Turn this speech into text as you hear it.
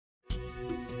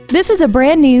This is a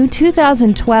brand new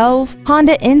 2012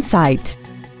 Honda Insight.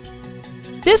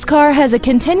 This car has a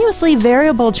continuously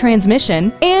variable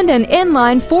transmission and an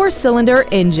inline 4-cylinder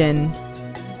engine.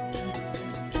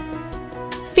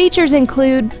 Features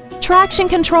include traction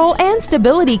control and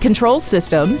stability control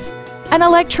systems, an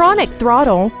electronic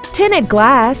throttle, tinted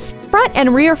glass, front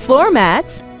and rear floor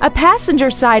mats, a passenger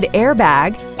side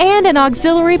airbag, and an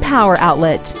auxiliary power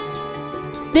outlet.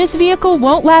 This vehicle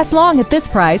won't last long at this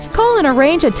price. Call and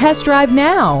arrange a test drive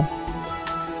now.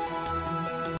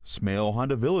 Smail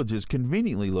Honda Village is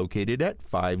conveniently located at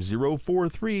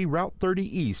 5043 Route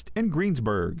 30 East in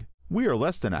Greensburg. We are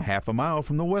less than a half a mile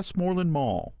from the Westmoreland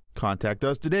Mall. Contact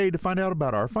us today to find out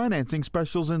about our financing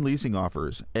specials and leasing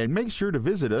offers, and make sure to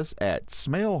visit us at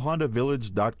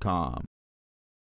SmailHondaVillage.com.